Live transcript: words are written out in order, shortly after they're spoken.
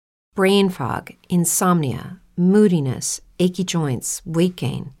brain fog, insomnia, moodiness, achy joints, weight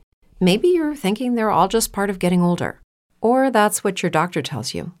gain. Maybe you're thinking they're all just part of getting older, or that's what your doctor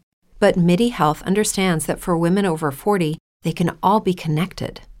tells you. But MIDI Health understands that for women over 40, they can all be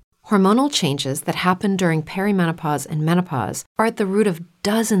connected. Hormonal changes that happen during perimenopause and menopause are at the root of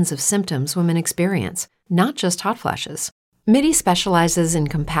dozens of symptoms women experience, not just hot flashes. MIDI specializes in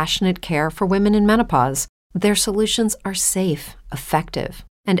compassionate care for women in menopause. Their solutions are safe, effective,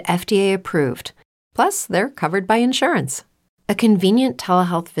 and FDA approved. Plus, they're covered by insurance. A convenient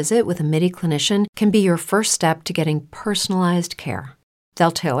telehealth visit with a MIDI clinician can be your first step to getting personalized care.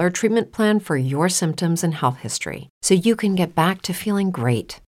 They'll tailor a treatment plan for your symptoms and health history, so you can get back to feeling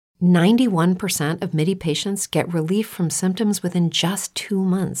great. 91% of MIDI patients get relief from symptoms within just 2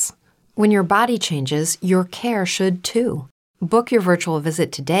 months. When your body changes, your care should too. Book your virtual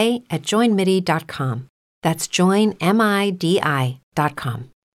visit today at joinmidi.com. That's joinmidi.com.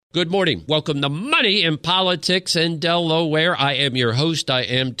 Good morning. Welcome to Money in Politics in Delaware. I am your host. I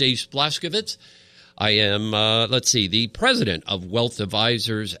am Dave Splaskovitz. I am, the president of Wealth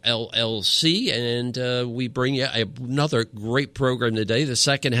Advisors, LLC, and we bring you another great program today. The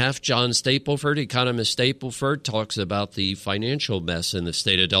second half, John Stapleford, economist Stapleford, talks about the financial mess in the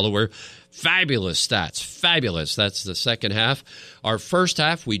state of Delaware. Fabulous stats, fabulous. That's the second half. Our first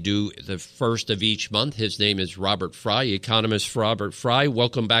half, we do the first of each month. His name is Robert Fry, economist Robert Fry.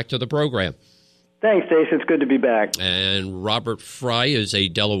 Welcome back to the program. Thanks, Dave. It's good to be back. And Robert Fry is a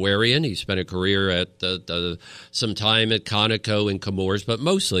Delawarean. He spent a career at some time at Conoco and Chemours, but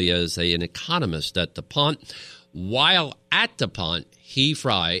mostly as an economist at DuPont. While at DuPont, he,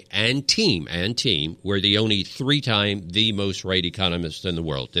 Fry, and team were the only three-time the most right economists in the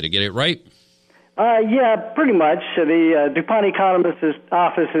world. Did I get it right? Yeah, pretty much. The DuPont Economist's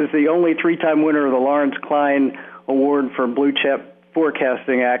Office is the only three-time winner of the Lawrence Klein Award for blue chip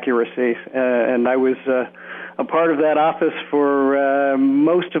forecasting accuracy, and I was a part of that office for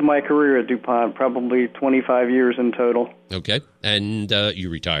most of my career at DuPont, probably 25 years in total. Okay, and you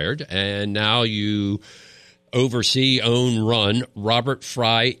retired, and now you oversee, run Robert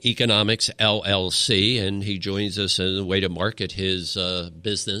Fry Economics, LLC, and he joins us as a way to market his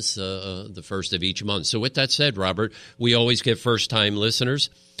business the first of each month. So with that said, Robert, we always get first-time listeners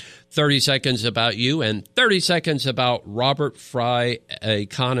 30 seconds about you and 30 seconds about Robert Fry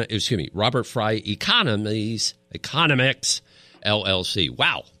Robert Fry Economics, LLC.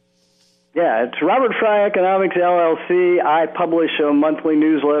 Wow. Yeah, it's Robert Fry Economics, LLC. I publish a monthly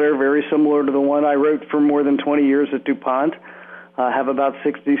newsletter very similar to the one I wrote for more than 20 years at DuPont. I have about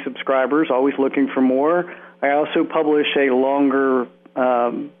 60 subscribers, always looking for more. I also publish a longer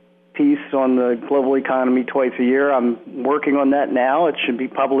piece on the global economy twice a year. I'm working on that now. It should be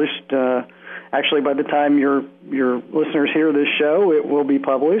published. Actually, by the time your listeners hear this show, it will be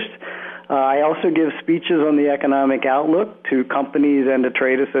published. I also give speeches on the economic outlook to companies and to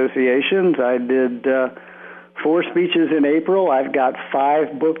trade associations. I did 4 speeches in April. I've got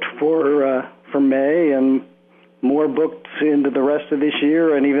 5 booked for May, and more booked into the rest of this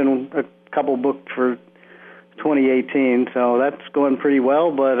year, and even a couple booked for 2018, so that's going pretty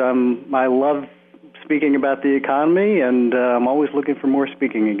well, but I love speaking about the economy, and I'm always looking for more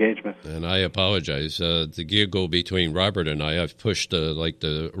speaking engagements. And I apologize. The giggle between Robert and I've pushed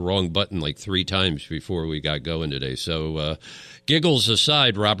the wrong button 3 times before we got going today. So giggles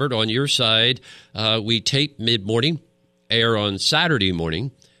aside, Robert, on your side, we tape mid-morning, air on Saturday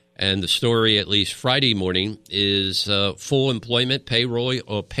morning, and the story, at least Friday morning, is full employment,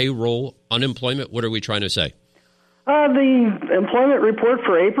 payroll, unemployment. What are we trying to say? The employment report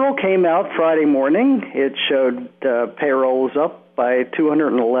for April came out Friday morning. It showed payrolls up by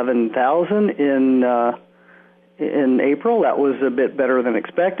 211,000 in April. That was a bit better than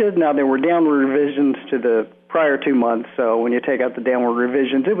expected. Now, there were downward revisions to the prior 2 months, so when you take out the downward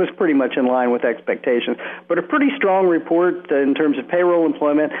revisions, it was pretty much in line with expectations. But a pretty strong report in terms of payroll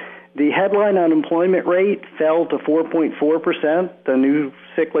employment. The headline unemployment rate fell to 4.4%, the new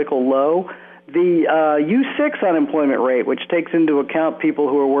cyclical low. The U6 unemployment rate, which takes into account people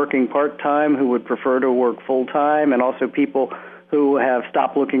who are working part-time, who would prefer to work full-time, and also people who have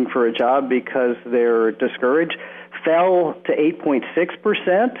stopped looking for a job because they're discouraged, fell to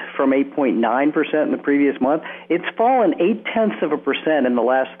 8.6% from 8.9% in the previous month. It's fallen 0.8% in the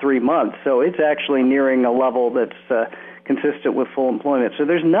last 3 months, so it's actually nearing a level that's consistent with full employment. So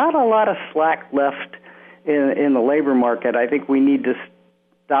there's not a lot of slack left in the labor market. I think we need to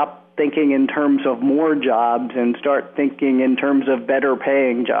stop thinking in terms of more jobs and start thinking in terms of better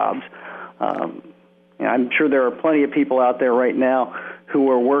paying jobs. I'm sure there are plenty of people out there right now who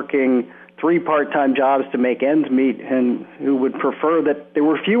are working 3 part-time jobs to make ends meet and who would prefer that there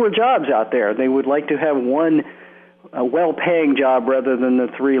were fewer jobs out there. They would like to have one well-paying job rather than the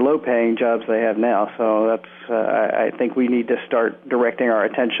 3 low-paying jobs they have now. So that's I think we need to start directing our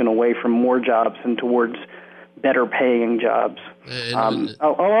attention away from more jobs and towards better-paying jobs.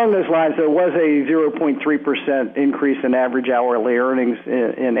 Along those lines, there was a 0.3% increase in average hourly earnings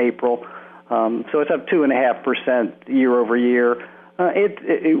in April. So it's up 2.5% year over year.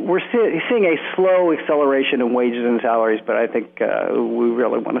 We're seeing a slow acceleration in wages and salaries, but I think we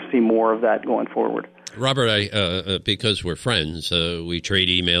really want to see more of that going forward. Robert, because we're friends, we trade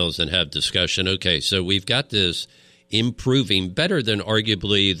emails and have discussion. Okay, so we've got this improving, better than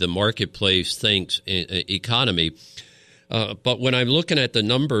arguably the marketplace thinks, economy. But when I'm looking at the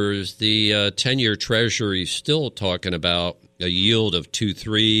numbers, the 10-year Treasury is still talking about a yield of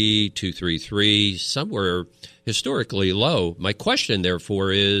 2.3, 2.33, somewhere historically low. My question,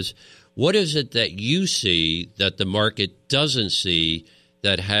 therefore, is what is it that you see that the market doesn't see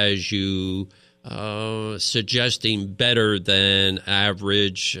that has you suggesting better than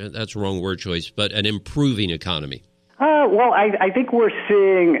average, that's the wrong word choice, but an improving economy? Well, I think we're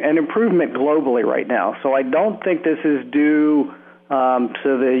seeing an improvement globally right now. So I don't think this is due to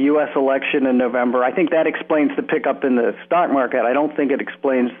the U.S. election in November. I think that explains the pickup in the stock market. I don't think it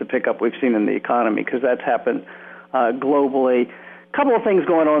explains the pickup we've seen in the economy because that's happened globally. A couple of things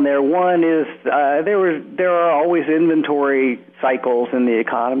going on there. One is there are always inventory cycles in the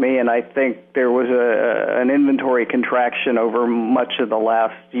economy, and I think there was an inventory contraction over much of the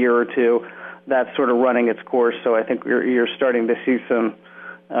last year or two. That's sort of running its course, so I think you're starting to see some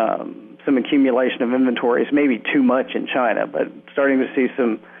accumulation of inventories, maybe too much in China, but starting to see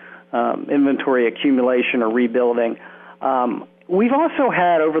some inventory accumulation or rebuilding. We've also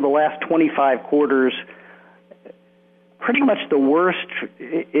had, over the last 25 quarters, pretty much the worst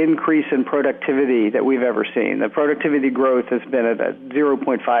increase in productivity that we've ever seen. The productivity growth has been at a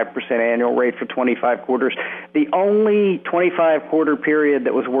 0.5% annual rate for 25 quarters. The only 25-quarter period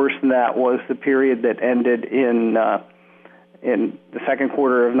that was worse than that was the period that ended in the second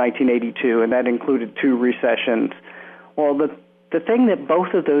quarter of 1982, and that included 2 recessions. Well, the thing that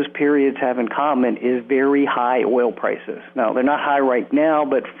both of those periods have in common is very high oil prices. Now, they're not high right now,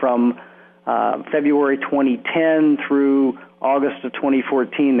 but from February 2010 through August of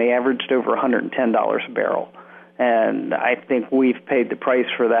 2014, they averaged over $110 a barrel. And I think we've paid the price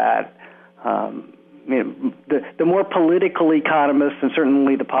for that. The more political economists, and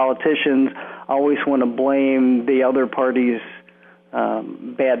certainly the politicians, always want to blame the other party's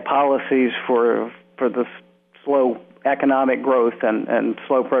bad policies for the slow economic growth and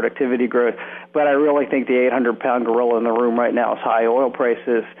slow productivity growth. But I really think the 800-pound gorilla in the room right now is high oil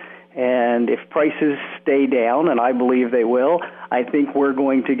prices. And if prices stay down, and I believe they will, I think we're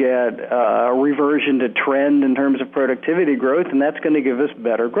going to get a reversion to trend in terms of productivity growth, and that's going to give us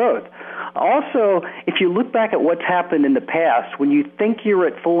better growth. Also, if you look back at what's happened in the past, when you think you're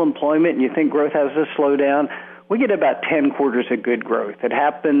at full employment and you think growth has to slow down, we get about 10 quarters of good growth. It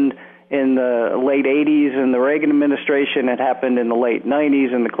happened in the late 80s in the Reagan administration. It happened in the late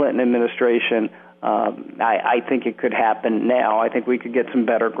 90s in the Clinton administration. I think it could happen now. I think we could get some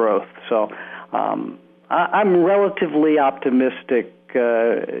better growth. So I'm relatively optimistic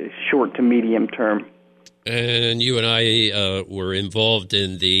short to medium term. And you and I were involved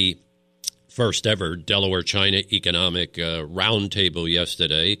in the first ever Delaware China Economic Roundtable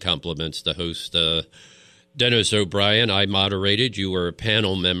yesterday. Compliments to host Dennis O'Brien. I moderated. You were a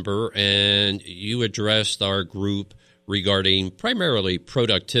panel member, and you addressed our group regarding primarily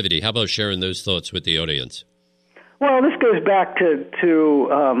productivity. How about sharing those thoughts with the audience? Well, this goes back to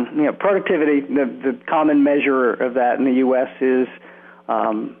productivity. The common measure of that in the U.S. is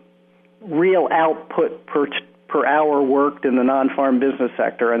real output per hour worked in the non-farm business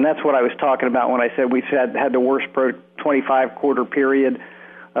sector, and that's what I was talking about when I said we've had the worst 25-quarter period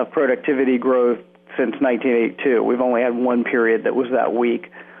of productivity growth since 1982. We've only had one period that was that weak.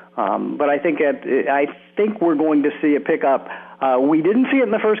 But I think we're going to see a pickup. We didn't see it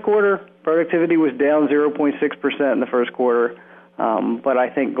in the first quarter. Productivity was down 0.6% in the first quarter. But I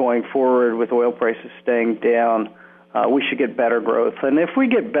think going forward with oil prices staying down, we should get better growth. And if we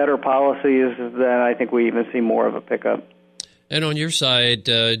get better policies, then I think we even see more of a pickup. And on your side,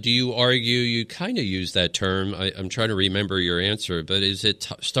 do you argue, you kind of use that term, I'm trying to remember your answer, but is it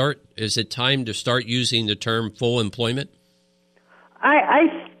time to start using the term full employment?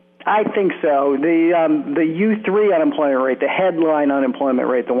 I think so. The U3 unemployment rate, the headline unemployment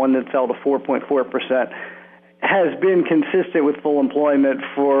rate, the one that fell to 4.4%, has been consistent with full employment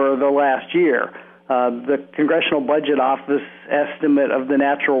for the last year. The Congressional Budget Office estimate of the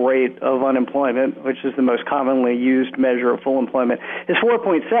natural rate of unemployment, which is the most commonly used measure of full employment, is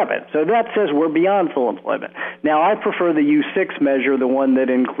 4.7. So that says we're beyond full employment. Now, I prefer the U6 measure, the one that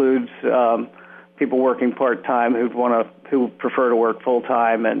includes people working part-time who prefer to work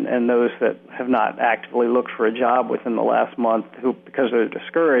full-time, and those that have not actively looked for a job within the last month because they're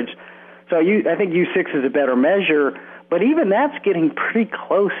discouraged. So I think U6 is a better measure, but even that's getting pretty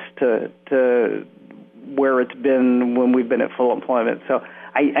close to where it's been when we've been at full employment. So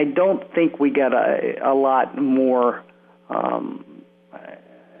I don't think we got a lot more. I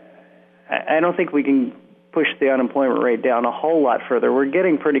don't think we can push the unemployment rate down a whole lot further. We're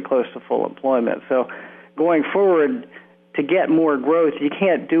getting pretty close to full employment. So going forward, to get more growth, you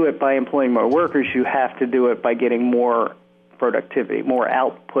can't do it by employing more workers. You have to do it by getting more productivity, more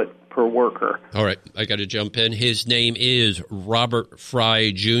output per worker. All right, I got to jump in. His name is Robert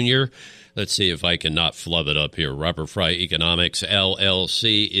Fry Jr. Let's see if I can not flub it up here. Robert Fry Economics,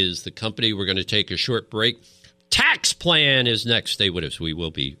 LLC is the company. We're going to take a short break. Tax Plan is next. Stay with us. We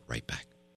will be right back.